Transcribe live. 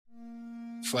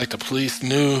It's like the police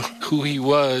knew who he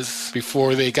was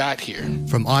before they got here.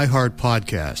 From iHeart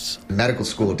Podcasts. The medical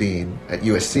school dean at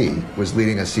USC was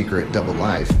leading a secret double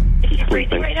life. Is she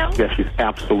breathing right now? Yes, she's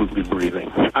absolutely breathing.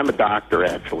 I'm a doctor,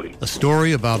 actually. A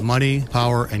story about money,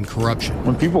 power, and corruption.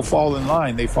 When people fall in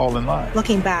line, they fall in line.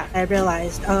 Looking back, I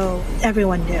realized,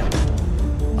 everyone knew.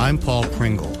 I'm Paul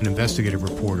Pringle, an investigative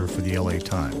reporter for the LA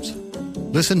Times.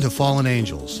 Listen to Fallen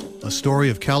Angels, a story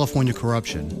of California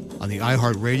corruption on the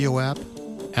iHeart Radio app,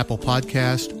 Apple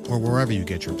Podcast, or wherever you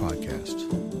get your podcasts.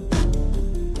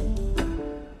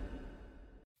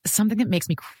 Something that makes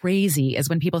me crazy is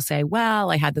when people say,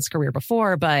 well, I had this career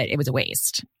before, but it was a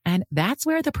waste. And that's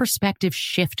where the perspective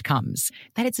shift comes,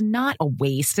 that it's not a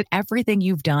waste, that everything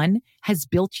you've done has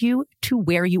built you to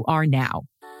where you are now.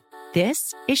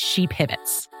 This is She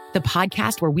Pivots, the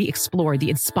podcast where we explore the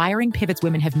inspiring pivots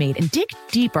women have made and dig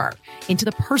deeper into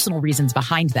the personal reasons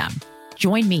behind them.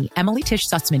 Join me, Emily Tish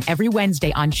Sussman, every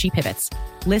Wednesday on She Pivots.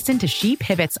 Listen to She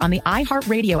Pivots on the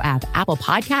iHeartRadio app, Apple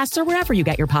Podcasts, or wherever you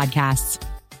get your podcasts.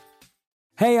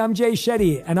 Hey, I'm Jay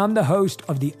Shetty, and I'm the host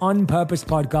of the On Purpose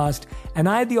podcast, and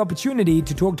I had the opportunity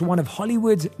to talk to one of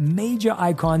Hollywood's major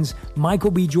icons,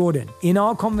 Michael B. Jordan. In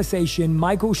our conversation,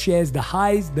 Michael shares the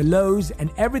highs, the lows,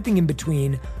 and everything in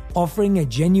between, offering a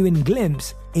genuine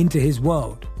glimpse into his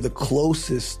world. The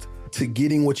closest to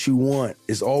getting what you want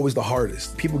is always the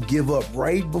hardest. People give up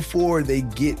right before they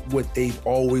get what they've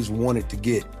always wanted to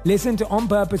get. Listen to On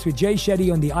Purpose with Jay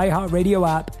Shetty on the iHeartRadio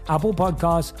app, Apple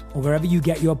Podcasts, or wherever you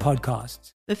get your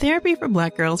podcasts. The Therapy for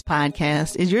Black Girls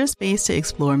podcast is your space to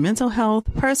explore mental health,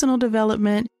 personal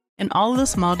development, and all of the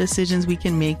small decisions we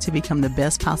can make to become the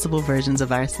best possible versions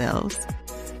of ourselves.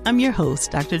 I'm your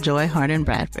host, Dr. Joy Harden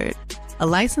Bradford, a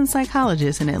licensed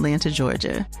psychologist in Atlanta,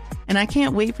 Georgia, and I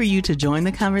can't wait for you to join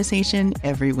the conversation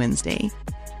every Wednesday.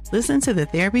 Listen to the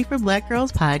Therapy for Black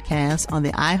Girls podcast on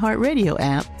the iHeartRadio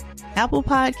app, Apple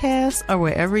Podcasts, or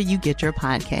wherever you get your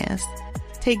podcasts.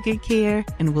 Take good care,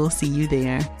 and we'll see you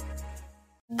there.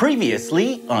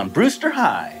 Previously on Brewster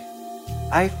High,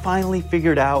 I finally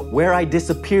figured out where I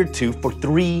disappeared to for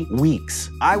 3 weeks.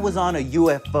 I was on a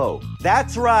UFO.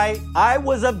 That's right, I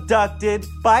was abducted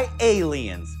by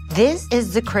aliens. This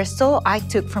is the crystal I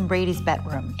took from Brady's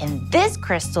bedroom. And this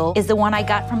crystal is the one I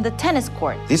got from the tennis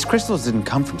court. These crystals didn't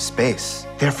come from space.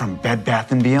 They're from Bed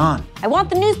Bath & Beyond. I want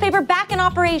the newspaper back in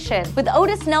operation with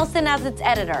Otis Nelson as its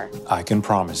editor. I can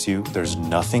promise you there's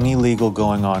nothing illegal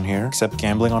going on here except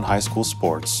gambling on high school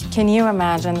sports. Can you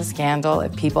imagine the scandal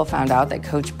if people found out that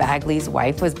Coach Bagley's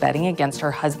wife was betting against her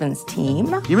husband's team?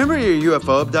 You remember your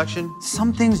UFO abduction?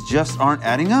 Some things just aren't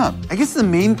adding up. I guess the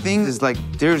main thing is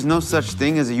there's no such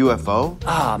thing as a UFO.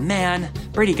 Ah, man.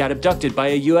 Brady got abducted by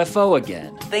a UFO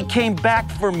again. They came back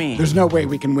for me. There's no way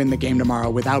we can win the game tomorrow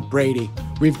without Brady.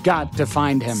 We've got to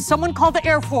find him. Someone call the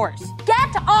Air Force.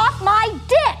 Get off my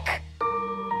dick!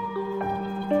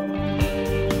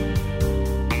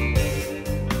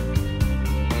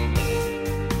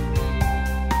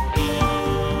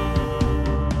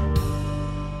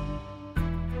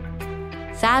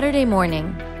 Saturday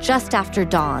morning, just after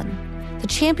dawn. The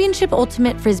championship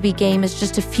ultimate frisbee game is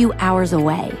just a few hours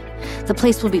away. The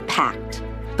place will be packed,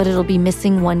 but it'll be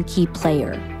missing one key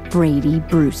player, Brady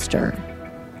Brewster.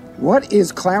 What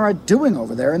is Clara doing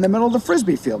over there in the middle of the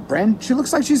frisbee field, Bren? She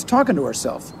looks like she's talking to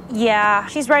herself. Yeah,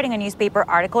 she's writing a newspaper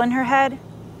article in her head.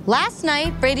 Last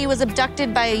night, Brady was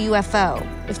abducted by a UFO.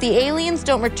 If the aliens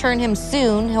don't return him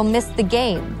soon, he'll miss the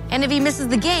game. And if he misses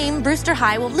the game, Brewster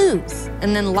High will lose.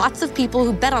 And then lots of people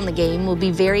who bet on the game will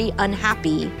be very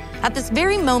unhappy. At this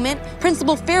very moment,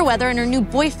 Principal Fairweather and her new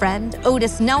boyfriend,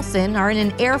 Otis Nelson, are in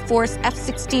an Air Force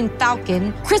F-16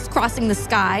 Falcon, crisscrossing the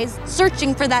skies,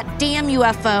 searching for that damn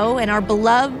UFO and our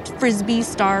beloved Frisbee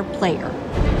star player.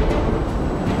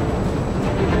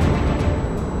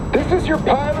 This is your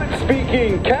pilot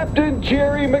speaking, Captain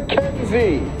Jerry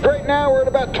McKenzie. Right now we're at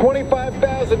about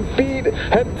 25,000 feet,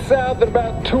 heading south at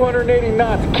about 280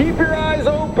 knots. Keep your eyes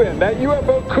open. That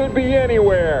UFO could be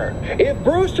anywhere. If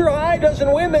Brewster High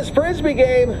doesn't win this Frisbee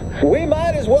game, we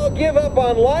might as well give up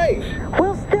on life.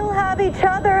 We'll still have each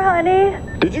other, honey.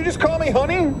 Did you just call me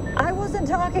honey? I wasn't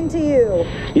talking to you.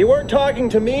 You weren't talking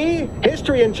to me?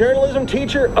 History and journalism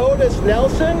teacher Otis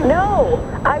Nelson? No,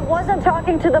 I wasn't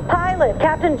talking to the pilot,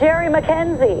 Captain Jerry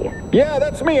McKenzie. Yeah,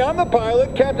 that's me. I'm the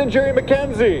pilot, Captain Jerry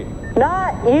McKenzie.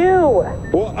 Not you.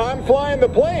 Well, I'm flying the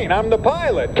plane. I'm the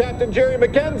pilot, Captain Jerry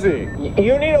McKenzie.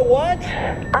 You need a what?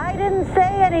 I didn't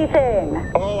say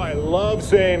anything. Oh, I love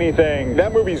Say Anything.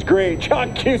 That movie's great.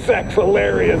 John Cusack's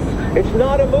hilarious. It's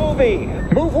not a movie.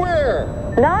 Move where?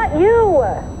 Not you.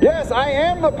 Yes, I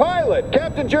am the pilot,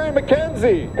 Captain Jerry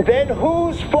McKenzie. Then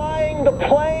who's flying the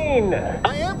plane?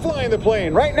 I am flying the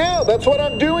plane right now. That's what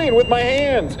I'm doing with my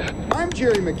hands. I'm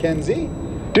Jerry McKenzie.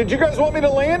 Did you guys want me to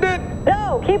land it?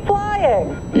 No, keep flying.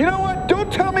 You know what?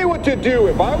 Don't tell me what to do.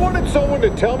 If I wanted someone to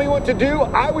tell me what to do,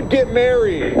 I would get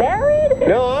married. Married?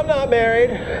 No, I'm not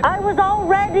married. I was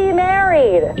already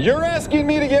married. You're asking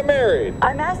me to get married.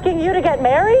 I'm asking you to get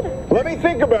married? Let me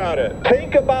think about it.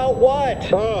 Think about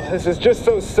what? Oh, this is just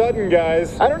so sudden,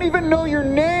 guys. I don't even know your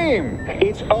name.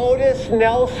 It's Otis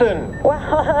Nelson. Well,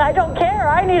 I don't care.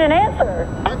 I need an answer.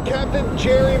 I'm Captain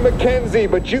Jerry McKenzie,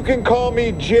 but you can call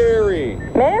me Jerry.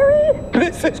 Married?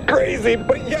 This is crazy,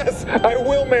 but yes, I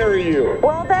will marry you.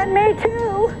 Well, then me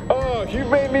too. Oh, you've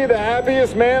made me the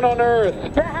happiest man on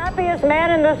earth. The happiest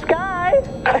man in the sky.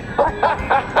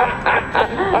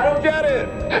 I don't get it.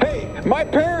 Hey, my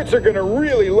parents are gonna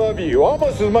really love you,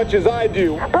 almost as much as I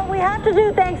do. But we have to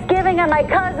do Thanksgiving at my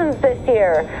cousin's this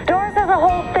year. Doris has a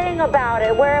whole thing about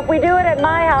it, where if we do it at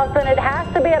my house, then it has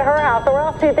to be at her house, or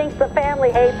else she thinks the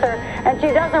family hates her, and she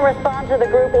doesn't respond to the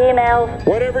group emails.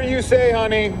 Whatever you say,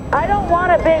 honey. I don't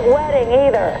want a big wedding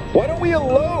either. Why don't we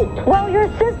elope? Well, your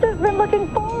sister's been looking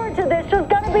forward to this. She's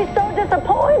gonna be so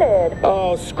disappointed.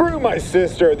 Oh, screw my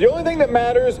sister. The only thing that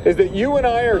matters is that you and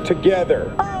I are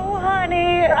together. Oh,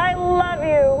 honey, I love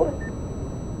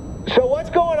you. So what's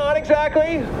going on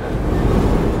exactly?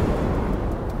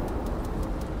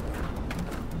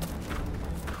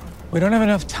 We don't have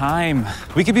enough time.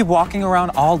 We could be walking around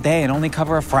all day and only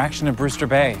cover a fraction of Brewster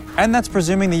Bay. And that's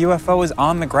presuming the UFO is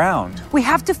on the ground. We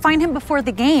have to find him before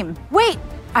the game. Wait,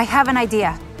 I have an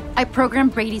idea. I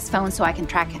programmed Brady's phone so I can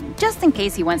track him, just in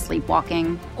case he went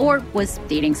sleepwalking or was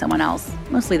dating someone else.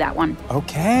 Mostly that one.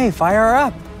 Okay, fire her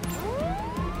up.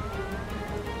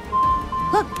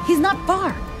 Look, he's not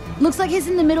far. Looks like he's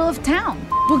in the middle of town.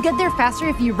 We'll get there faster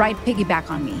if you ride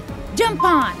piggyback on me. Jump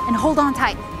on and hold on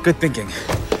tight. Good thinking.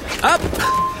 Up!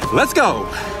 Let's go!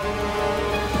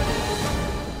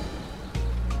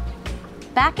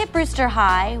 Back at Brewster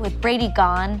High, with Brady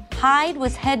gone, Hyde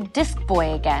was head disc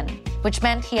boy again, which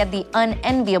meant he had the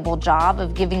unenviable job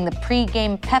of giving the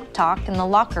pre-game pep talk in the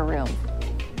locker room.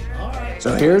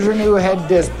 So here's your new head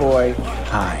disc boy,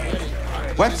 Hyde.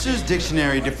 Webster's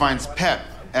dictionary defines pep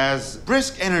as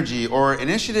brisk energy or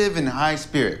initiative and high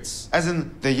spirits. As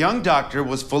in, the young doctor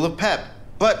was full of pep.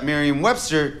 But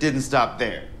Merriam-Webster didn't stop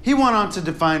there. He went on to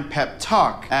define pep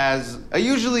talk as a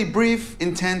usually brief,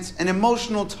 intense, and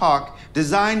emotional talk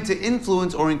designed to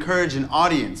influence or encourage an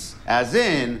audience. As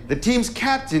in, the team's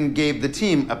captain gave the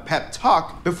team a pep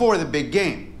talk before the big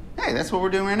game. Hey, that's what we're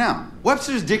doing right now.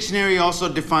 Webster's dictionary also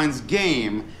defines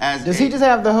game as Does he just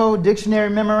have the whole dictionary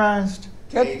memorized?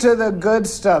 Get to the good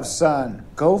stuff, son.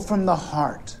 Go from the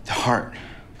heart. The heart.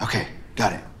 Okay,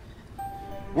 got it.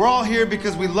 We're all here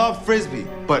because we love Frisbee,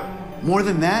 but more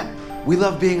than that, we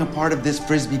love being a part of this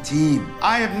Frisbee team.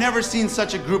 I have never seen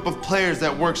such a group of players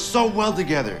that work so well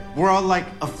together. We're all like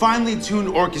a finely tuned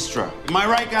orchestra. Am I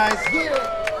right, guys?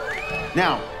 Yeah.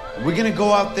 Now, we're gonna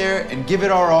go out there and give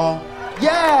it our all.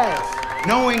 Yes!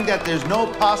 Knowing that there's no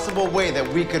possible way that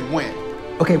we could win.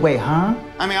 Okay, wait, huh?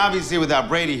 I mean, obviously without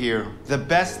Brady here, the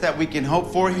best that we can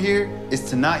hope for here is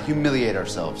to not humiliate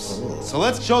ourselves. Ooh. So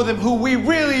let's show them who we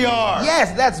really are.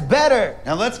 Yes, that's better.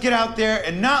 Now let's get out there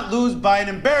and not lose by an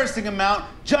embarrassing amount,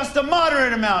 just a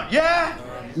moderate amount, yeah?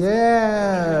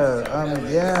 Yeah.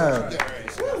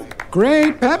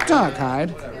 Great pep talk,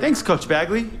 Hyde. Thanks, Coach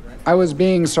Bagley. I was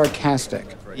being sarcastic.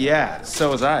 Yeah,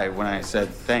 so was I when I said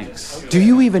thanks. Do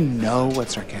you even know what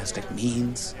sarcastic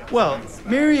means? Well,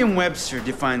 Merriam-Webster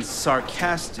defines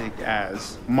sarcastic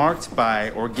as marked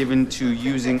by or given to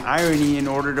using irony in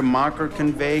order to mock or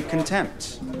convey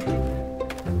contempt.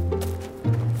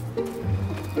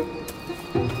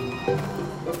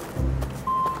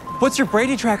 What's your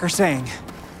Brady tracker saying?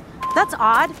 That's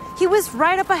odd. He was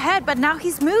right up ahead, but now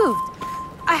he's moved.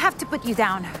 I have to put you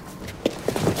down.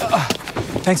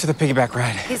 Thanks for the piggyback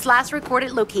ride. His last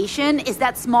recorded location is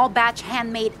that small batch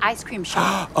handmade ice cream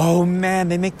shop. Oh man,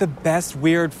 they make the best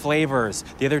weird flavors.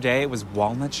 The other day it was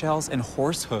walnut shells and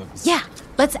horse hooves. Yeah,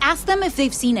 let's ask them if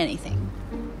they've seen anything.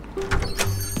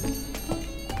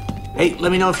 Hey,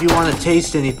 let me know if you want to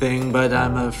taste anything, but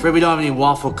I'm afraid we don't have any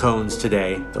waffle cones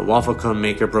today. The waffle cone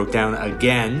maker broke down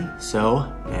again,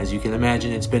 so as you can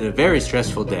imagine, it's been a very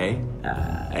stressful day.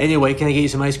 Anyway, can I get you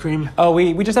some ice cream? Oh,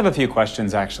 we just have a few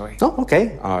questions, actually. Oh,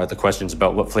 okay. Are the questions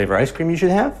about what flavor ice cream you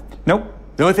should have? Nope.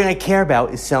 The only thing I care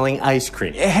about is selling ice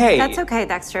cream. Hey! That's okay,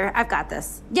 Dexter. I've got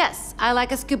this. Yes, I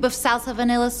like a scoop of salsa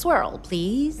vanilla swirl,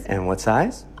 please. And what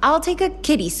size? I'll take a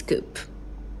kitty scoop.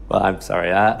 Well, I'm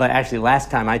sorry, but actually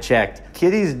last time I checked,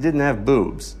 kitties didn't have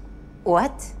boobs.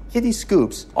 What? Kitty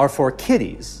scoops are for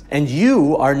kitties, and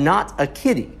you are not a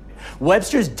kitty.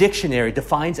 Webster's dictionary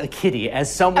defines a kitty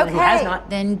as someone who has not...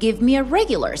 Then give me a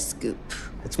regular scoop.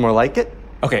 It's more like it.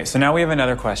 Okay, so now we have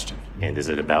another question. And is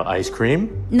it about ice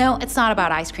cream? No, it's not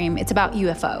about ice cream. It's about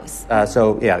UFOs. I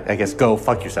guess go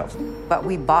fuck yourselves. But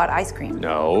we bought ice cream.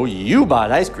 No, you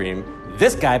bought ice cream.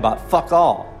 This guy bought fuck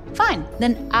all. Fine,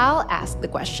 then I'll ask the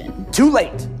question. Too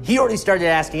late. He already started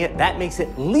asking it. That makes it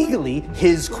legally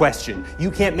his question. You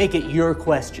can't make it your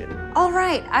question. All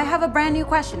right, I have a brand new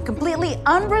question, completely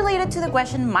unrelated to the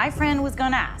question my friend was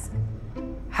gonna ask.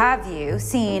 Have you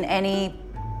seen any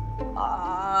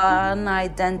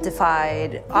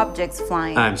unidentified objects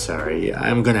flying? I'm sorry.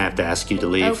 I'm gonna have to ask you to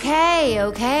leave. Okay,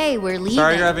 we're leaving.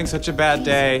 Sorry you're having such a bad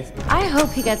day. I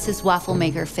hope he gets his waffle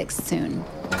maker fixed soon.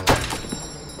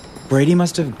 Brady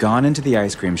must have gone into the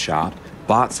ice cream shop,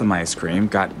 bought some ice cream,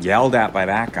 got yelled at by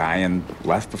that guy, and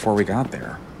left before we got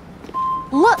there.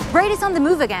 Look, Brady's on the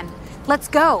move again. Let's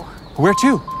go. Where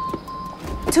to?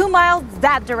 2 miles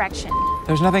that direction.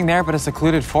 There's nothing there but a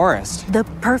secluded forest. The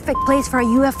perfect place for a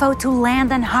UFO to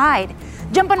land and hide.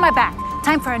 Jump on my back.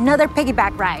 Time for another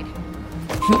piggyback ride.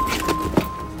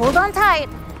 Hold on tight.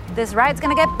 This ride's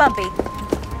gonna get bumpy.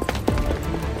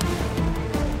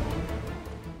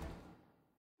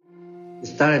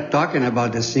 Started talking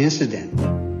about this incident.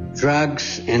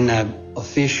 Drugs and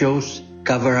officials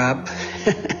cover up.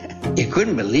 You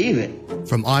couldn't believe it.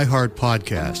 From iHeart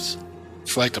Podcasts.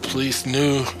 It's like the police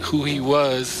knew who he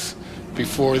was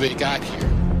before they got here.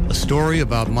 A story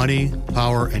about money,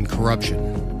 power, and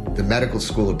corruption. The medical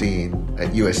school dean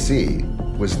at USC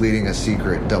was leading a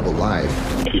secret double life.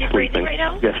 He's breathing right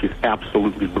now? Yes, he's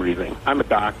absolutely breathing. I'm a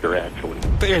doctor, actually.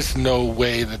 There's no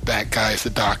way that guy is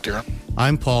a doctor.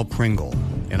 I'm Paul Pringle,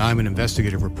 and I'm an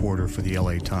investigative reporter for the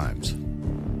LA Times.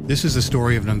 This is the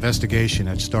story of an investigation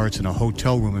that starts in a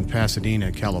hotel room in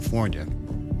Pasadena, California,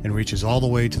 and reaches all the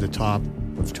way to the top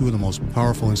of two of the most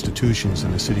powerful institutions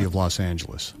in the city of Los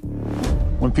Angeles.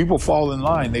 When people fall in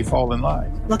line, they fall in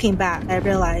line. Looking back, I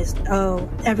realized,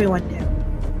 everyone knew.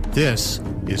 This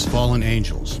is Fallen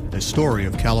Angels, a story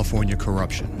of California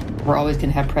corruption. We're always going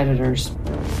to have predators.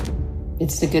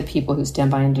 It's the good people who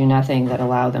stand by and do nothing that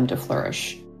allow them to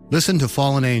flourish. Listen to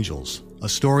Fallen Angels, a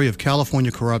story of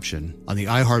California corruption on the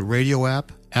iHeart Radio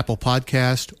app, Apple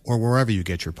Podcast, or wherever you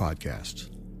get your podcasts.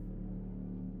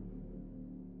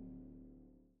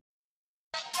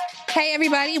 Hey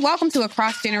everybody, welcome to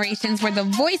Across Generations, where the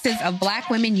voices of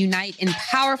Black women unite in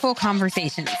powerful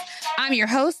conversations. I'm your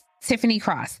host, Tiffany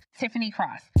Cross.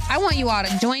 I want you all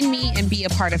to join me and be a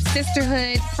part of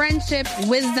sisterhood, friendship,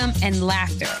 wisdom, and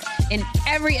laughter. In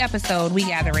every episode, we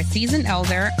gather a seasoned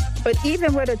elder. But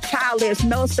even with a child, there's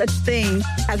no such thing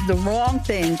as the wrong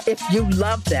thing if you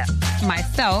love them.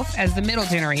 Myself, as the middle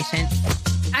generation.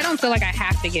 I don't feel like I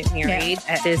have to get married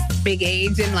at this big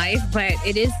age in life, but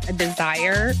it is a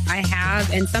desire I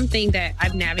have and something that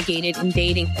I've navigated in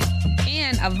dating.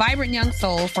 And a vibrant young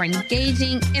soul for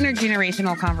engaging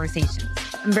intergenerational conversations.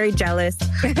 I'm very jealous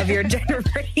of your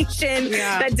generation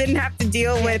that didn't have to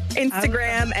deal with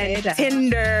Instagram and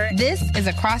Tinder. This is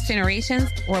Across Generations,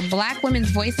 where Black women's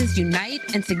voices unite,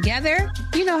 and together,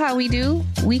 you know how we do,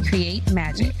 we create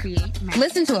magic.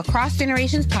 Listen to Across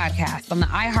Generations podcast on the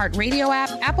iHeart Radio app,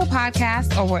 Apple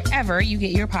Podcasts, or wherever you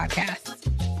get your podcasts.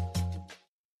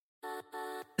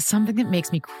 Something that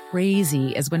makes me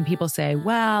crazy is when people say,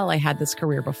 well, I had this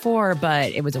career before,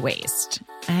 but it was a waste.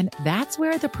 And that's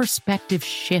where the perspective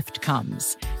shift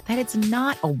comes, that it's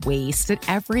not a waste, that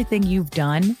everything you've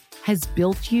done has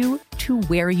built you to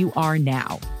where you are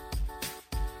now.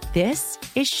 This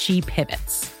is She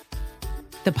Pivots,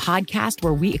 the podcast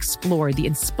where we explore the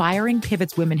inspiring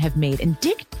pivots women have made and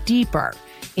dig deeper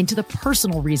into the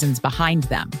personal reasons behind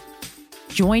them.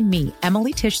 Join me,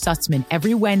 Emily Tish Sussman,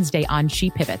 every Wednesday on She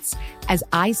Pivots as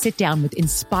I sit down with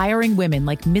inspiring women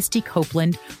like Misty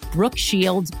Copeland, Brooke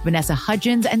Shields, Vanessa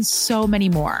Hudgens, and so many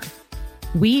more.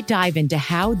 We dive into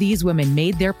how these women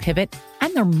made their pivot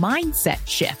and their mindset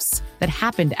shifts that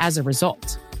happened as a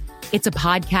result. It's a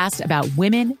podcast about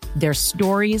women, their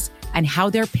stories, and how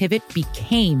their pivot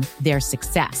became their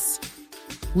success.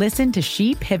 Listen to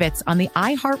She Pivots on the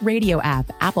iHeartRadio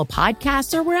app, Apple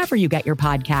Podcasts, or wherever you get your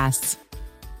podcasts.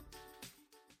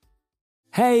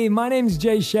 Hey, my name's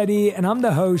Jay Shetty, and I'm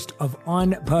the host of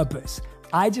On Purpose.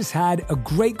 I just had a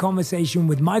great conversation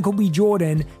with Michael B.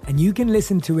 Jordan, and you can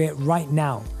listen to it right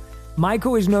now.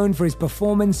 Michael is known for his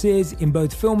performances in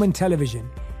both film and television.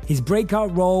 His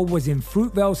breakout role was in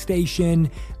Fruitvale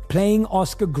Station, playing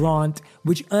Oscar Grant,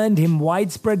 which earned him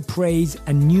widespread praise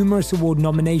and numerous award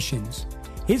nominations.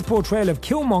 His portrayal of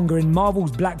Killmonger in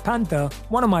Marvel's Black Panther,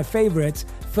 one of my favorites,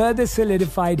 further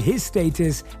solidified his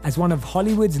status as one of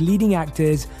Hollywood's leading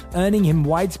actors, earning him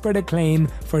widespread acclaim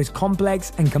for his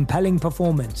complex and compelling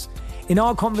performance. In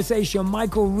our conversation,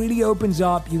 Michael really opens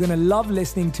up. You're going to love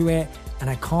listening to it, and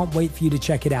I can't wait for you to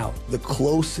check it out. The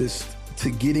closest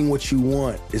to getting what you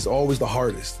want is always the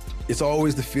hardest. It's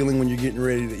always the feeling when you're getting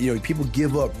ready to, people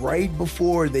give up right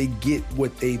before they get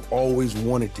what they've always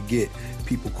wanted to get.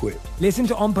 People quit. Listen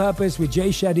to On Purpose with Jay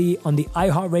Shetty on the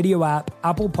iHeartRadio app,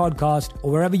 Apple Podcast,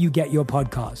 or wherever you get your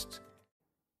podcasts.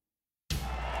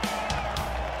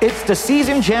 It's the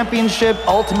season championship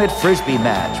ultimate frisbee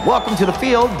match. Welcome to the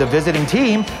field, the visiting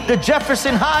team, the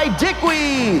Jefferson High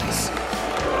Dickweeds.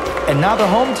 And now the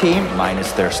home team,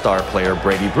 minus their star player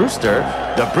Brady Brewster,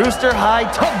 the Brewster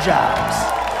High Tug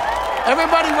Jobs.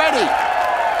 Everybody ready?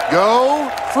 Go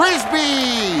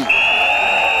Frisbee!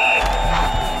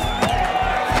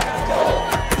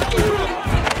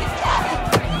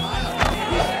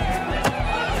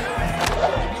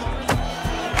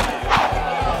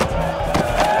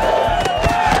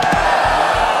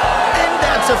 And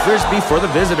that's a Frisbee for the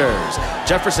visitors.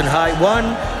 Jefferson High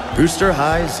 1, Brewster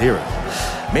High 0.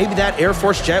 Maybe that Air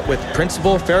Force jet with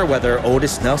Principal Fairweather,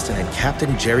 Otis Nelson, and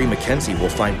Captain Jerry McKenzie will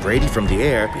find Brady from the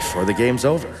air before the game's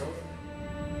over.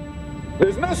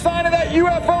 There's no sign of that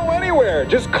UFO anywhere,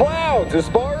 just clouds as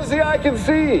far as the eye can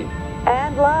see.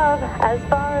 And love as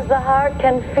far as the heart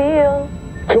can feel.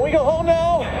 Can we go home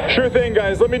now? Sure thing,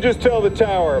 guys. Let me just tell the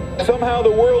tower. Somehow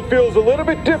the world feels a little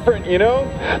bit different, you know?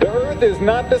 The Earth is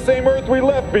not the same Earth we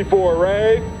left before,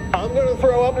 right? I'm gonna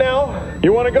throw up now.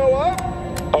 You wanna go up?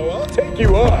 Oh, I'll take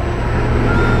you up.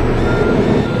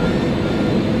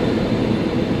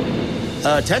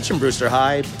 Attention, Brewster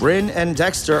High. Bryn and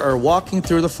Dexter are walking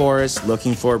through the forest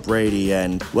looking for Brady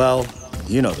and, well,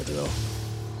 you know the drill.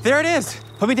 There it is.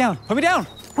 Put me down. Put me down.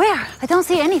 Where? I don't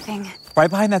see anything. Right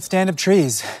behind that stand of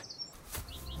trees.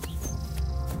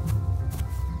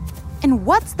 And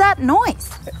what's that noise?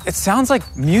 It sounds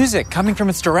like music coming from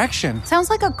its direction.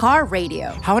 Sounds like a car radio.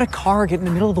 How would a car get in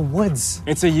the middle of the woods?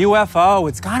 It's a UFO.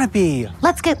 It's gotta be.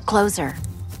 Let's get closer.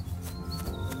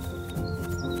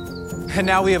 And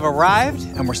now we have arrived,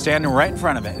 and we're standing right in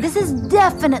front of it. This is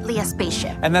definitely a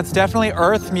spaceship. And that's definitely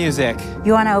Earth music.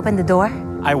 You want to open the door?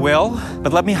 I will,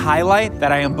 but let me highlight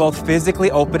that I am both physically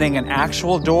opening an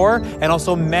actual door and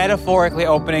also metaphorically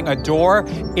opening a door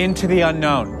into the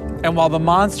unknown. And while the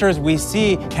monsters we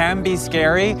see can be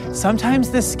scary,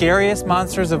 sometimes the scariest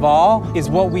monsters of all is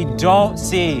what we don't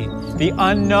see, the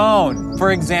unknown.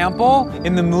 For example,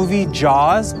 in the movie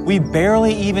Jaws, we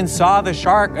barely even saw the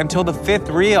shark until the fifth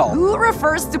reel. Who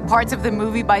refers to parts of the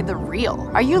movie by the reel?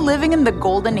 Are you living in the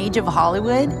golden age of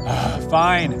Hollywood?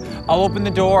 Fine, I'll open the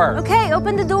door. Okay,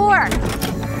 open the door.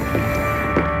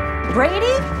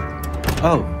 Brady?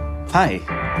 Oh, hi,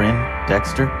 Bryn,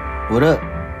 Dexter. What up?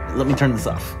 Let me turn this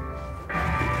off.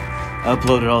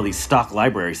 Uploaded all these stock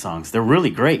library songs. They're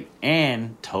really great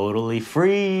and totally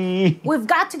free. We've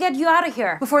got to get you out of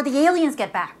here before the aliens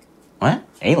get back. What?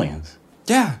 Aliens?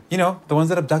 Yeah, you know, the ones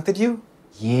that abducted you?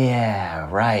 Yeah,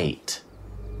 right.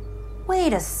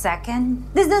 Wait a second.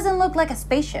 This doesn't look like a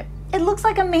spaceship. It looks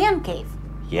like a man cave.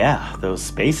 Yeah, those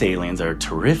space aliens are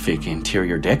terrific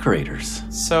interior decorators.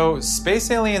 So, space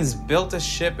aliens built a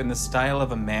ship in the style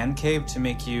of a man cave to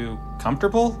make you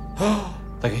comfortable?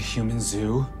 Like a human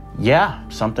zoo? Yeah,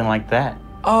 something like that.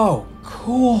 Oh,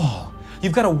 cool.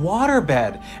 You've got a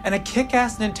waterbed and a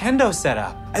kick-ass Nintendo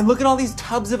setup. And look at all these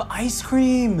tubs of ice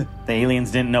cream. The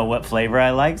aliens didn't know what flavor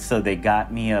I liked, so they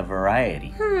got me a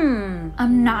variety.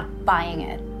 I'm not buying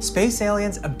it. Space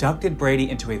aliens abducted Brady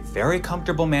into a very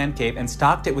comfortable man cave and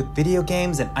stocked it with video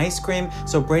games and ice cream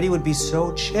so Brady would be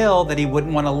so chill that he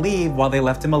wouldn't want to leave while they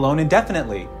left him alone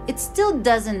indefinitely. It still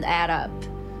doesn't add up.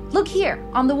 Look here,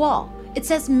 on the wall. It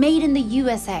says made in the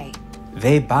USA.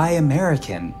 They buy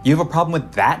American. You have a problem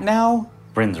with that now?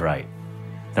 Bryn's right.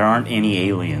 There aren't any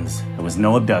aliens. There was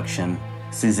no abduction.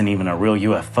 This isn't even a real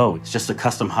UFO. It's just a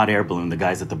custom hot air balloon the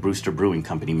guys at the Brewster Brewing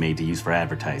Company made to use for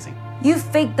advertising. You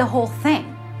faked the whole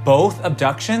thing. Both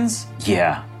abductions?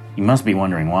 Yeah. You must be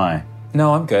wondering why.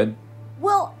 No, I'm good.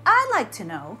 Well, I'd like to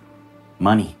know.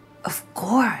 Money. Of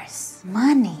course,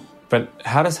 money. But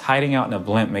how does hiding out in a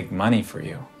blimp make money for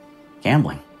you?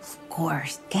 Gambling. Of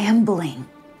course, gambling.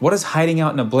 What does hiding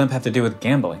out in a blimp have to do with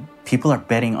gambling? People are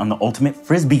betting on the ultimate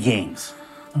Frisbee games.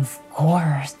 Of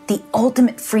course, the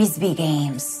ultimate Frisbee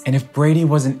games. And if Brady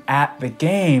wasn't at the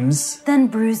games... then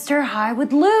Brewster High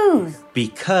would lose.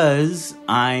 Because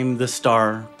I'm the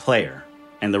star player.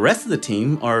 And the rest of the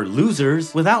team are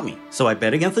losers without me. So I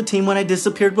bet against the team when I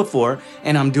disappeared before,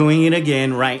 and I'm doing it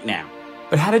again right now.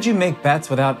 But how did you make bets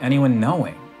without anyone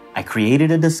knowing? I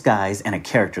created a disguise and a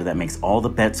character that makes all the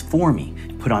bets for me.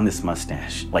 Put on this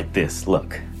mustache, like this,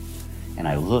 look. And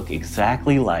I look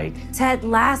exactly like... Ted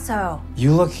Lasso.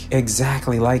 You look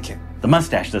exactly like him. The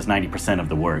mustache does 90% of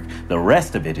the work. The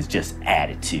rest of it is just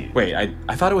attitude. Wait,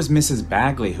 I thought it was Mrs.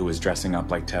 Bagley who was dressing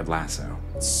up like Ted Lasso.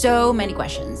 So many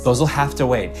questions. Those will have to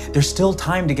wait. There's still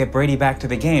time to get Brady back to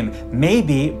the game.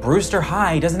 Maybe Brewster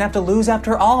High doesn't have to lose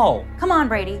after all. Come on,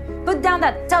 Brady. Put down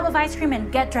that tub of ice cream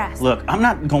and get dressed. Look, I'm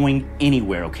not going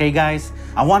anywhere, okay, guys?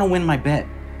 I want to win my bet.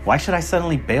 Why should I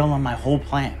suddenly bail on my whole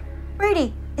plan?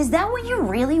 Brady, is that what you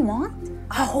really want?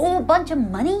 A whole bunch of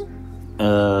money?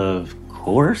 Of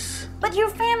course. But your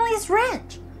family is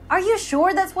rich. Are you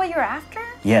sure that's what you're after?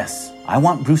 Yes, I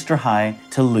want Brewster High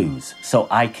to lose so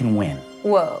I can win.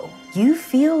 Whoa. You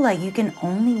feel like you can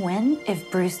only win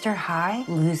if Brewster High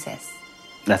loses.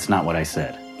 That's not what I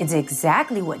said. It's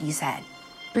exactly what you said.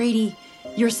 Brady,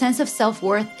 your sense of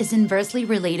self-worth is inversely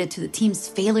related to the team's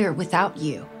failure without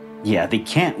you. Yeah, they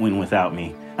can't win without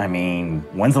me. I mean,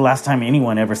 when's the last time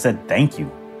anyone ever said thank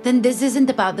you? Then this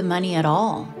isn't about the money at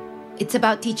all. It's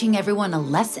about teaching everyone a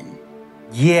lesson.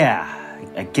 Yeah,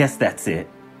 I guess that's it.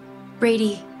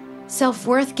 Brady,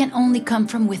 self-worth can only come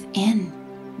from within.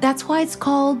 That's why it's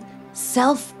called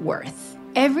self-worth.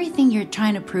 Everything you're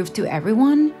trying to prove to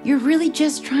everyone, you're really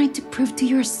just trying to prove to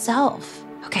yourself.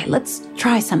 Okay, let's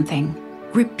try something.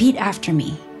 Repeat after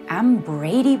me. I'm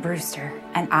Brady Brewster,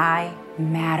 and I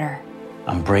matter.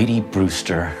 I'm Brady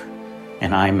Brewster,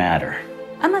 and I matter.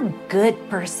 I'm a good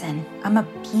person. I'm a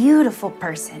beautiful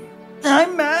person. I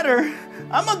matter.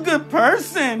 I'm a good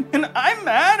person, and I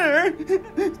matter.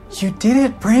 You did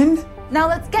it, Bryn. Now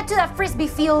let's get to that frisbee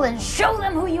field and show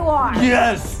them who you are.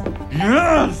 Yes!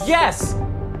 Yes! Yes!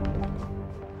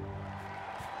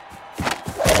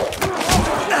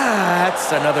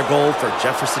 That's another goal for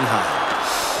Jefferson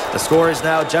High. The score is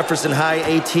now Jefferson High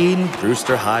 18,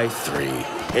 Brewster High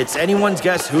 3. It's anyone's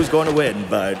guess who's going to win,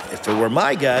 but if it were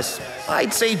my guess,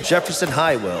 I'd say Jefferson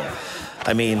High will.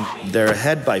 I mean, they're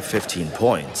ahead by 15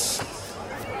 points.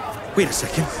 Wait a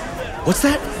second. What's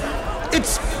that?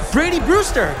 It's Brady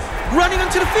Brewster running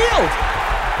onto the field.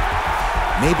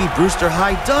 Maybe Brewster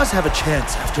High does have a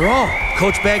chance after all.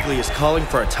 Coach Bagley is calling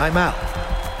for a timeout.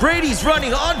 Brady's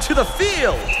running onto the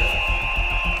field.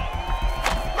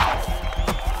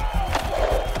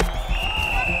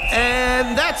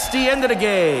 And that's the end of the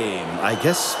game. I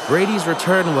guess Brady's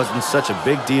return wasn't such a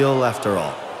big deal after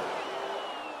all.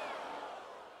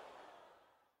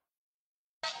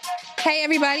 Hey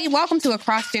everybody, welcome to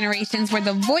Across Generations, where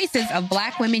the voices of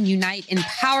Black women unite in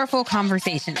powerful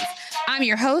conversations. I'm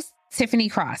your host, Tiffany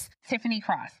Cross.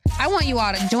 I want you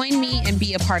all to join me and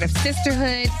be a part of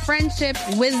sisterhood, friendship,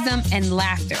 wisdom, and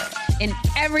laughter. In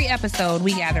every episode,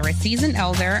 we gather a seasoned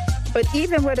elder. But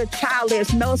even with a child,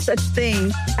 there's no such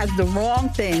thing as the wrong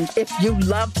thing if you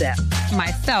love them.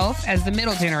 Myself, as the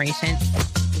middle generation.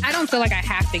 I don't feel like I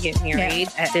have to get married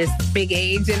at this big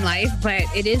age in life, but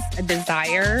it is a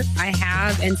desire I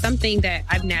have and something that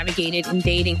I've navigated in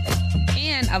dating.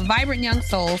 And a vibrant young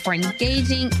soul for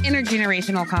engaging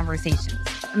intergenerational conversations.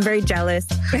 I'm very jealous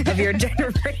of your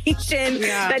generation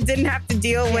that didn't have to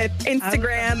deal with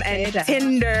Instagram and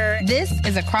Tinder. This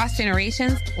is Across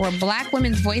Generations, where Black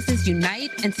women's voices unite,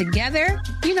 and together,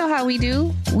 you know how we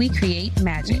do, we create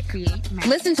magic.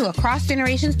 Listen to Across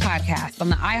Generations podcast on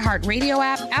the iHeartRadio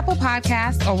app, Apple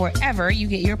Podcasts, or wherever you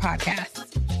get your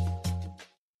podcasts.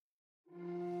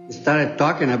 We started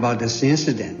talking about this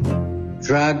incident.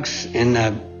 Drugs and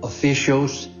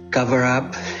officials cover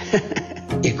up.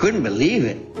 You couldn't believe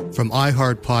it. From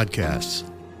iHeart Podcasts.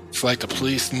 It's like the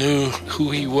police knew who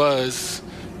he was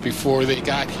before they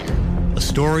got here. A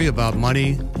story about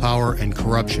money, power, and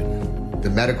corruption. The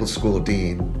medical school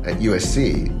dean at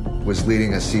USC was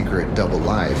leading a secret double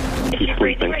life. She's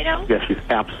breathing right now? Yes, she's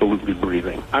absolutely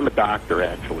breathing. I'm a doctor,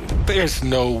 actually. There's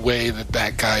no way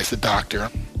that guy's a doctor.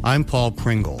 I'm Paul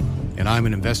Pringle, and I'm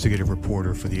an investigative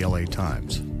reporter for the LA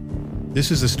Times. This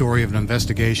is the story of an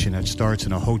investigation that starts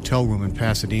in a hotel room in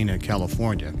Pasadena,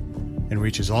 California, and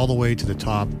reaches all the way to the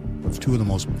top of two of the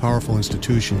most powerful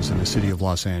institutions in the city of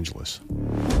Los Angeles.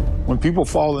 When people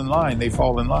fall in line, they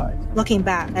fall in line. Looking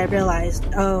back, I realized,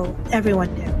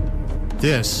 everyone knew.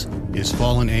 This is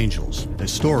Fallen Angels, the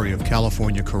story of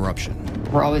California corruption.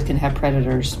 We're always going to have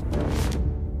predators.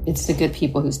 It's the good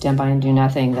people who stand by and do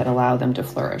nothing that allow them to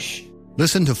flourish.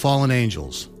 Listen to Fallen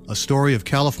Angels, a story of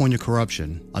California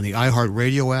corruption on the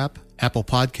iHeartRadio app, Apple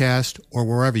Podcast, or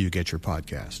wherever you get your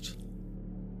podcasts.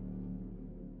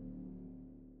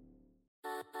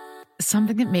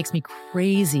 Something that makes me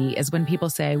crazy is when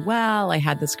people say, well, I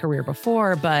had this career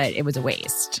before, but it was a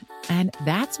waste. And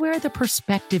that's where the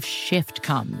perspective shift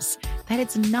comes, that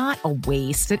it's not a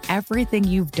waste, that everything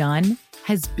you've done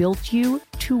has built you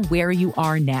to where you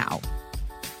are now.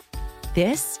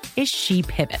 This is She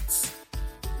Pivots,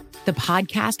 the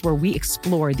podcast where we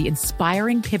explore the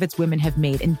inspiring pivots women have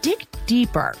made and dig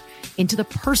deeper into the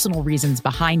personal reasons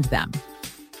behind them.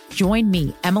 Join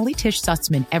me, Emily Tish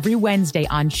Sussman, every Wednesday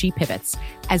on She Pivots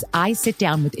as I sit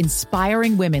down with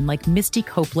inspiring women like Misty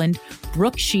Copeland,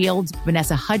 Brooke Shields,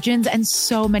 Vanessa Hudgens, and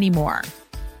so many more.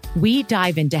 We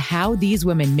dive into how these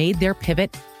women made their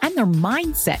pivot and their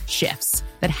mindset shifts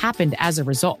that happened as a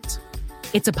result.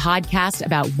 It's a podcast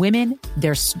about women,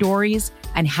 their stories,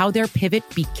 and how their pivot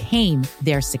became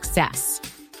their success.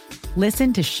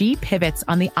 Listen to She Pivots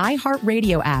on the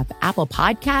iHeartRadio app, Apple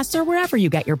Podcasts, or wherever you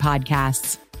get your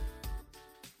podcasts.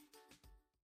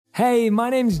 Hey, my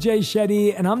name's Jay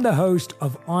Shetty, and I'm the host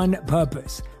of On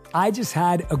Purpose. I just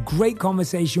had a great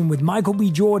conversation with Michael B.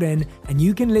 Jordan, and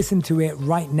you can listen to it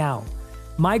right now.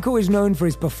 Michael is known for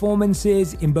his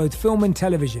performances in both film and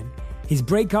television. His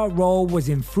breakout role was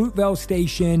in Fruitvale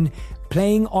Station,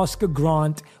 playing Oscar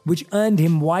Grant, which earned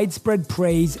him widespread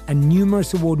praise and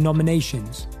numerous award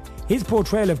nominations. His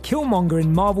portrayal of Killmonger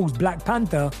in Marvel's Black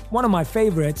Panther, one of my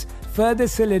favorites, further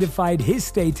solidified his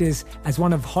status as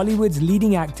one of Hollywood's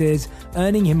leading actors,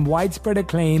 earning him widespread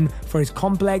acclaim for his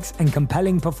complex and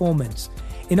compelling performance.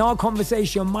 In our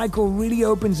conversation, Michael really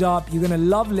opens up. You're going to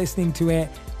love listening to it,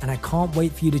 and I can't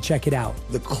wait for you to check it out.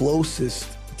 The closest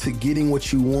to getting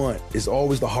what you want is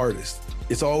always the hardest.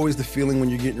 It's always the feeling when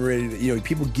you're getting ready to,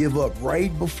 people give up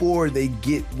right before they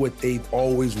get what they've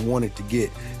always wanted to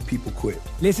get. People quit.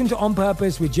 Listen to On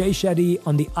Purpose with Jay Shetty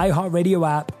on the iHeartRadio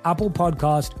app, Apple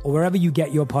Podcast, or wherever you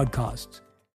get your podcasts.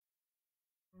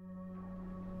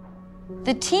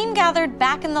 The team gathered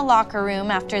back in the locker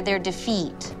room after their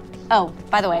defeat. Oh,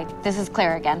 by the way, this is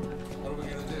Claire again.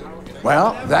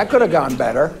 Well, that could have gone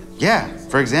better. Yeah,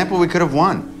 for example, we could have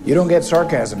won. You don't get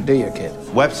sarcasm, do you, kid?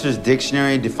 Webster's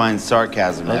dictionary defines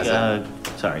sarcasm as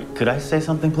Sorry, could I say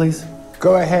something, please?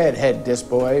 Go ahead, head disc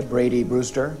boy, Brady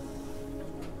Brewster.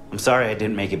 I'm sorry I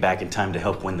didn't make it back in time to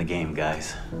help win the game,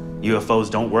 guys.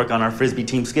 UFOs don't work on our Frisbee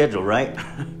team schedule, right?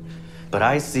 But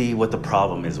I see what the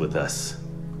problem is with us.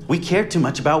 We care too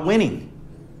much about winning.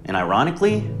 And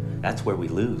ironically, that's where we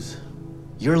lose.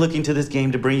 You're looking to this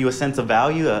game to bring you a sense of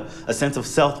value, a sense of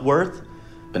self-worth,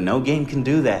 but no game can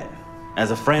do that.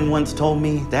 As a friend once told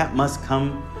me, that must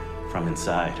come from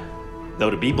inside. Though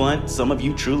to be blunt, some of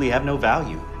you truly have no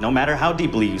value. No matter how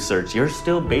deeply you search, you're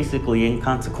still basically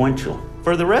inconsequential.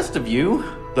 For the rest of you,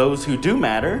 those who do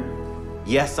matter,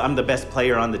 yes, I'm the best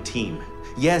player on the team.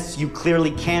 Yes, you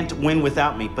clearly can't win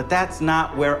without me, but that's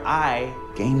not where I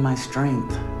gain my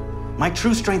strength. My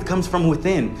true strength comes from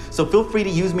within, so feel free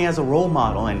to use me as a role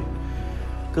model, and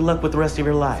good luck with the rest of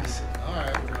your lives.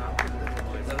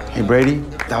 Hey, Brady,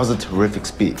 that was a terrific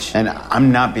speech, and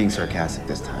I'm not being sarcastic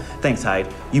this time. Thanks, Hyde.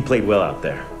 You played well out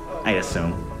there, I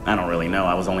assume. I don't really know.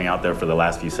 I was only out there for the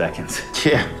last few seconds.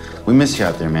 Yeah, we missed you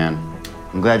out there, man.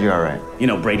 I'm glad you're all right. You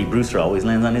know, Brady Brewster always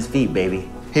lands on his feet, baby.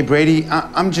 Hey, Brady,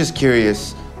 I'm just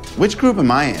curious. Which group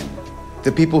am I in?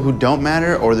 The people who don't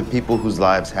matter or the people whose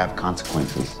lives have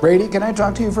consequences? Brady, can I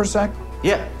talk to you for a sec?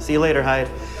 Yeah, see you later, Hyde.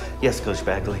 Yes, Coach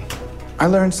Bagley. I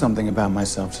learned something about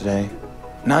myself today.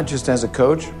 Not just as a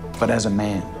coach, but as a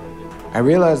man. I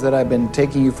realized that I've been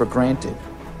taking you for granted.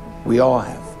 We all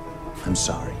have. I'm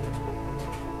sorry.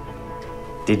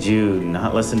 Did you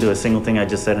not listen to a single thing I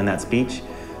just said in that speech?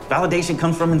 Validation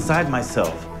comes from inside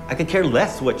myself. I could care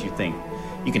less what you think.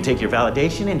 You can take your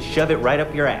validation and shove it right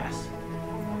up your ass.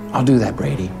 I'll do that,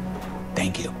 Brady.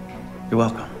 Thank you. You're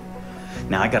welcome.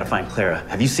 Now I gotta find Clara.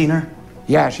 Have you seen her?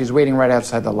 Yeah, she's waiting right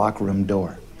outside the locker room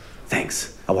door.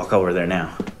 Thanks. I'll walk over there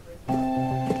now.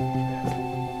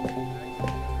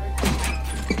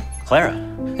 Clara,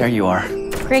 there you are.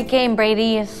 Great game,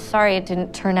 Brady. Sorry it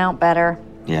didn't turn out better.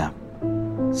 Yeah.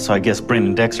 So I guess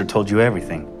Brendan Dexter told you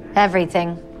everything.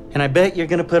 Everything. And I bet you're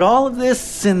gonna put all of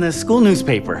this in the school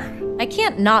newspaper. I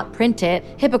can't not print it.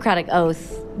 Hippocratic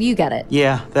oath. You get it.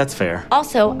 Yeah, that's fair.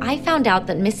 Also, I found out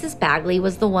that Mrs. Bagley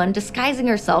was the one disguising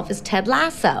herself as Ted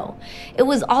Lasso. It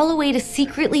was all a way to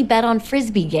secretly bet on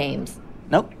Frisbee games.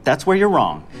 Nope, that's where you're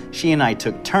wrong. She and I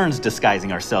took turns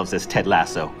disguising ourselves as Ted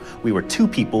Lasso. We were two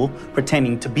people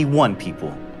pretending to be one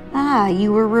people. Ah,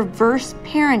 you were reverse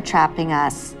parent trapping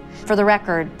us. For the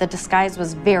record, the disguise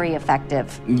was very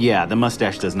effective. Yeah, the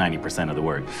mustache does 90% of the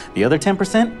work. The other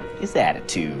 10% is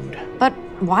attitude. But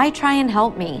why try and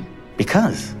help me?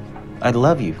 Because I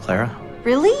love you, Clara.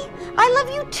 Really? I love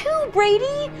you too,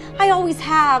 Brady. I always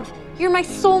have. You're my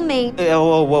soulmate.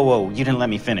 Whoa. You didn't let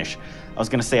me finish. I was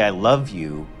gonna say I love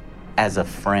you as a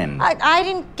friend. I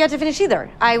didn't get to finish either.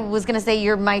 I was gonna say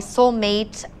you're my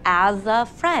soulmate as a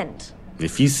friend.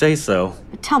 If you say so.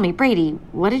 But tell me, Brady,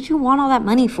 what did you want all that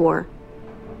money for?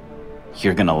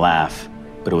 You're gonna laugh,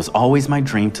 but it was always my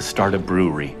dream to start a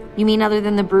brewery. You mean other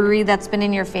than the brewery that's been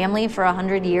in your family for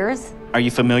 100 years? Are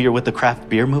you familiar with the craft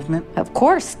beer movement? Of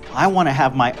course. I want to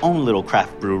have my own little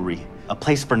craft brewery. A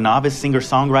place for novice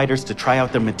singer-songwriters to try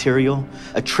out their material.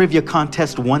 A trivia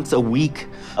contest once a week.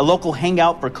 A local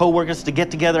hangout for coworkers to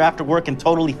get together after work and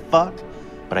totally fuck.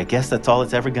 But I guess that's all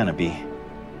it's ever gonna be.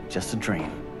 Just a dream.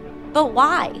 But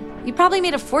why? You probably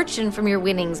made a fortune from your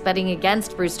winnings betting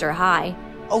against Brewster High.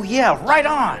 Oh yeah, right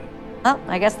on! Well,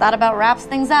 I guess that about wraps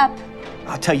things up.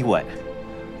 I'll tell you what.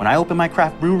 When I open my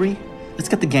craft brewery, let's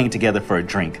get the gang together for a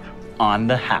drink. On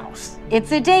the house.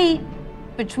 It's a date.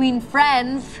 Between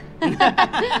friends.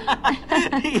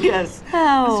 Yes.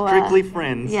 Oh, strictly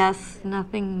friends. Yes,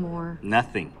 nothing more.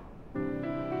 Nothing.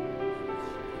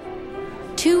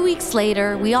 2 weeks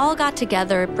later, we all got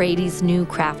together at Brady's new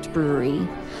craft brewery.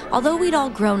 Although we'd all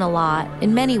grown a lot,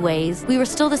 in many ways, we were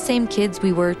still the same kids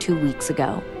we were 2 weeks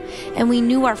ago. And we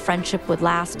knew our friendship would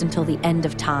last until the end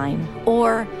of time,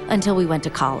 or until we went to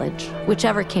college,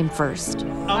 whichever came first.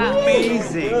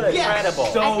 Amazing. Incredible.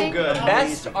 So good.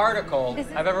 Best article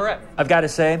I've ever read. I've got to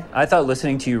say, I thought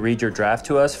listening to you read your draft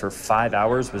to us for 5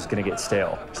 hours was going to get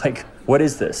stale. Like, what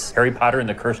is this? Harry Potter and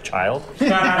the Cursed Child? It's a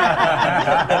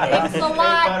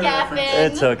lot, Gavin.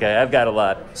 It's okay. I've got a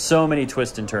lot. So many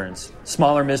twists and turns.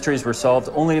 Smaller mysteries were solved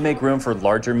only to make room for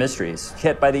larger mysteries.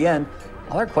 Yet by the end,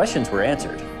 all our questions were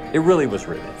answered. It really was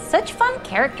riveting. Such fun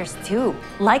characters, too.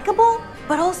 Likable,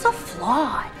 but also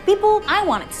flawed. People I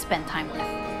wanted to spend time with.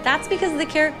 That's because the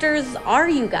characters are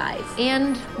you guys,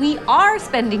 and we are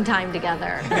spending time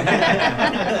together.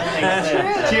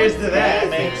 Cheers to that.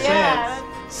 Makes sense.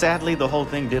 Sadly, the whole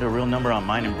thing did a real number on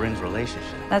mine and Bryn's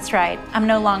relationship. That's right. I'm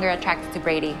no longer attracted to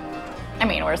Brady. I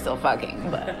mean, we're still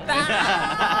fucking, but...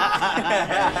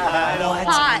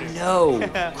 Hot. No.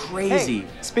 Crazy. Hey,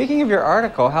 speaking of your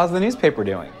article, how's the newspaper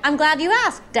doing? I'm glad you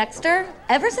asked, Dexter.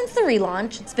 Ever since the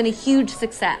relaunch, it's been a huge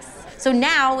success. So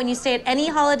now, when you stay at any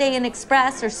Holiday Inn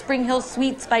Express or Spring Hill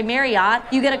Suites by Marriott,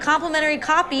 you get a complimentary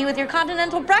copy with your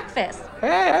continental breakfast.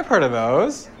 Hey, I've heard of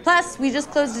those. Plus, we just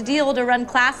closed a deal to run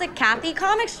classic Kathy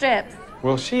comic strips.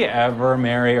 Will she ever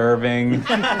marry Irving?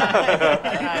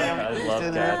 I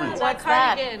love that. What's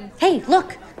that? Hey,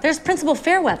 look, there's Principal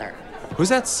Fairweather. Who's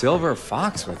that silver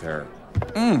fox with her?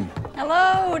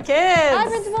 Hello, kids. Hi,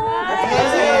 Principal.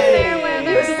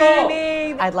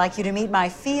 I'd like you to meet my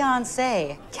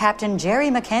fiancé, Captain Jerry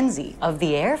Mackenzie of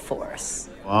the Air Force.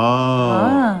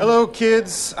 Oh. Hello,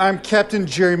 kids. I'm Captain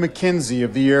Jerry Mackenzie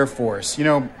of the Air Force. You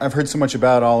know, I've heard so much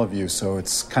about all of you, so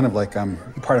it's kind of like I'm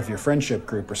part of your friendship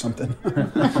group or something.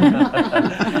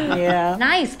 Yeah.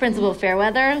 Nice, Principal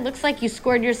Fairweather. Looks like you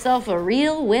scored yourself a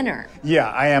real winner.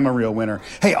 Yeah, I am a real winner.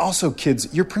 Hey, also,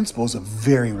 kids, your principal is a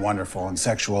very wonderful and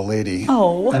sexual lady.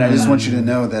 Oh. And I just want you to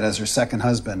know that as her second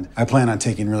husband, I plan on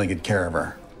taking really good care of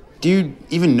her. Do you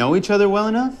even know each other well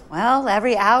enough? Well,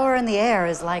 every hour in the air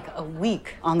is like a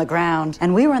week on the ground.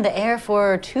 And we were in the air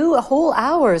for 2 whole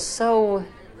hours, so...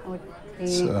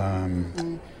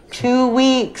 2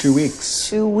 weeks. 2 weeks.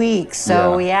 2 weeks,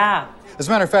 so yeah. As a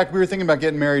matter of fact, we were thinking about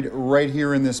getting married right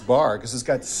here in this bar because it's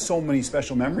got so many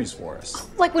special memories for us.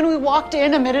 Like when we walked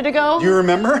in a minute ago? Do you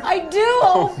remember? I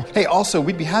do! Hey, also,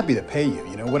 we'd be happy to pay you,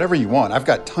 whatever you want. I've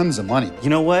got tons of money. You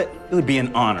know what? It would be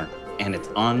an honor, and it's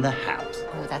on the house.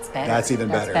 Oh, that's better. That's even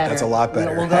better. That's a lot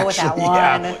better. We'll go with that one.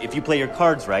 Yeah, if you play your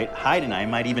cards right, Hyde and I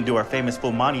might even do our famous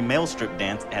Fulmani male strip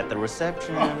dance at the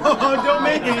reception. Oh, don't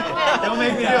make me do it.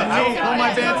 I will pull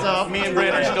my pants off. Me and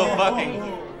Bryn are still fucking.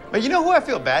 But you know who I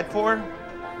feel bad for?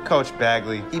 Coach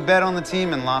Bagley. He bet on the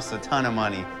team and lost a ton of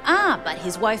money. But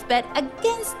his wife bet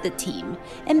against the team,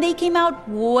 and they came out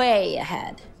way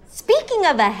ahead. Speaking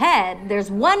of ahead, there's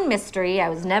one mystery I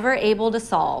was never able to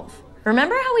solve.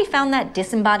 Remember how we found that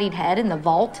disembodied head in the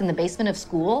vault in the basement of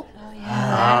school? Oh, yeah.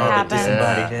 That happened. The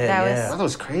disembodied head, That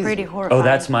was crazy. Pretty horrifying. Oh,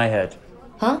 that's my head.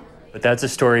 Huh? But that's a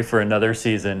story for another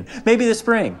season. Maybe the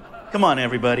spring. Come on,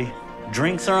 everybody.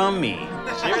 Drinks are on me.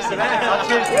 Cheers to that.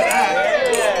 Cheers to that.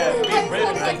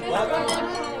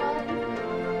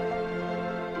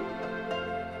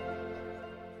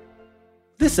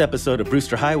 This episode of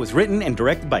Brewster High was written and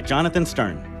directed by Jonathan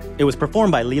Stern. It was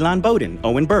performed by Leland Bowden,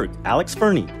 Owen Berg, Alex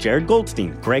Fernie, Jared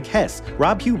Goldstein, Greg Hess,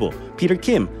 Rob Hubel, Peter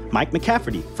Kim, Mike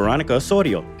McCafferty, Veronica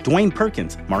Osorio, Dwayne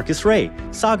Perkins, Marcus Ray,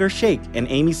 Sagar Sheikh, and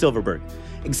Amy Silverberg.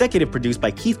 Executive produced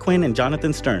by Keith Quinn and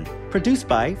Jonathan Stern. Produced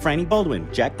by Franny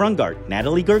Baldwin, Jack Brungart,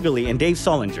 Natalie Gergely, and Dave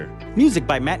Solinger. Music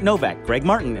by Matt Novak, Greg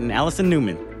Martin, and Allison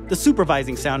Newman. The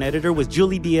supervising sound editor was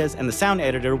Julie Diaz, and the sound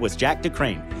editor was Jack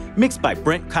DeCrane. Mixed by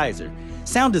Brent Kaiser.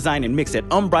 Sound design and mix at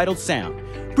Unbridled Sound.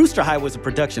 Brewster High was a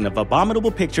production of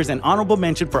Abominable Pictures and honorable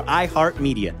mention for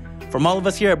iHeartMedia. From all of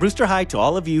us here at Brewster High to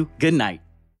all of you, good night.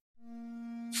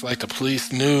 It's like the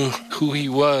police knew who he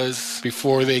was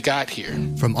before they got here.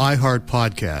 From iHeart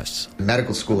Podcasts.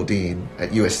 Medical school dean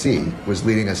at USC was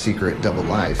leading a secret double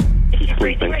life. Is he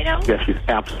breathing right now? Yes, he's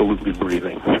absolutely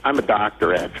breathing. I'm a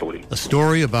doctor, actually. A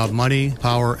story about money,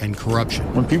 power, and corruption.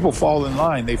 When people fall in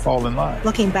line, they fall in line.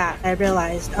 Looking back, I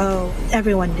realized,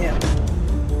 everyone knew.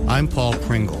 I'm Paul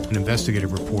Pringle, an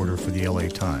investigative reporter for the LA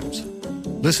Times.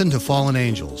 Listen to Fallen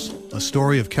Angels, a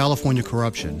story of California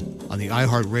corruption on the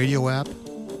iHeart Radio app,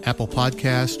 Apple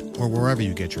Podcast, or wherever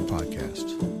you get your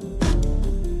podcasts.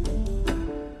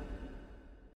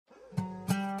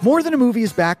 More Than a Movie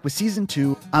is back with Season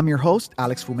 2. I'm your host,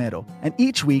 Alex Fumero, and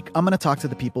each week I'm going to talk to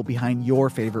the people behind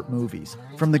your favorite movies.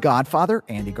 From The Godfather,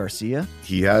 Andy Garcia.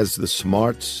 He has the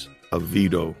smarts of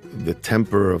Vito, the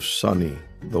temper of Sonny,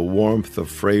 the warmth of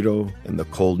Fredo, and the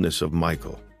coldness of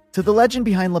Michael. To the legend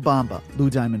behind La Bamba, Lou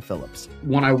Diamond Phillips.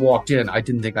 When I walked in, I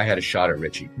didn't think I had a shot at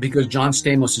Richie because John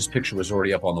Stamos' picture was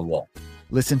already up on the wall.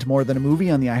 Listen to More Than a Movie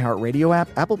on the iHeartRadio app,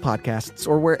 Apple Podcasts,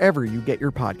 or wherever you get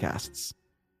your podcasts.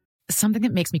 Something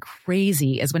that makes me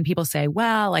crazy is when people say,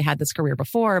 well, I had this career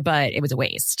before, but it was a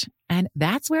waste. And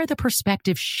that's where the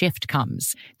perspective shift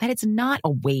comes, that it's not a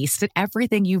waste, that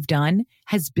everything you've done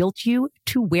has built you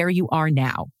to where you are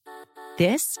now.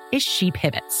 This is She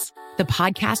Pivots, the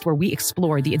podcast where we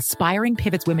explore the inspiring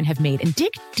pivots women have made and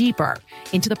dig deeper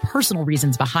into the personal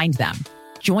reasons behind them.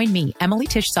 Join me, Emily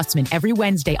Tish Sussman, every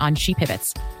Wednesday on She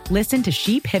Pivots. Listen to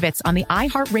She Pivots on the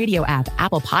iHeartRadio app,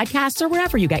 Apple Podcasts, or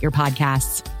wherever you get your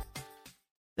podcasts.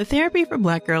 The Therapy for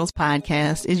Black Girls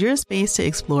podcast is your space to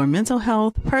explore mental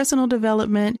health, personal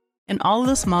development, and all of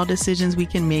the small decisions we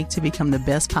can make to become the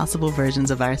best possible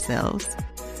versions of ourselves.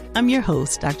 I'm your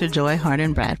host, Dr. Joy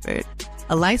Harden Bradford,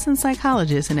 a licensed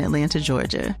psychologist in Atlanta,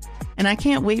 Georgia, and I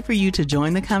can't wait for you to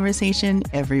join the conversation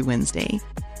every Wednesday.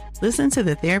 Listen to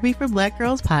the Therapy for Black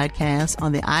Girls podcast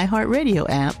on the iHeartRadio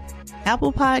app,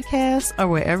 Apple Podcasts, or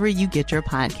wherever you get your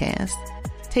podcasts.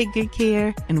 Take good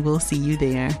care, and we'll see you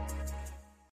there.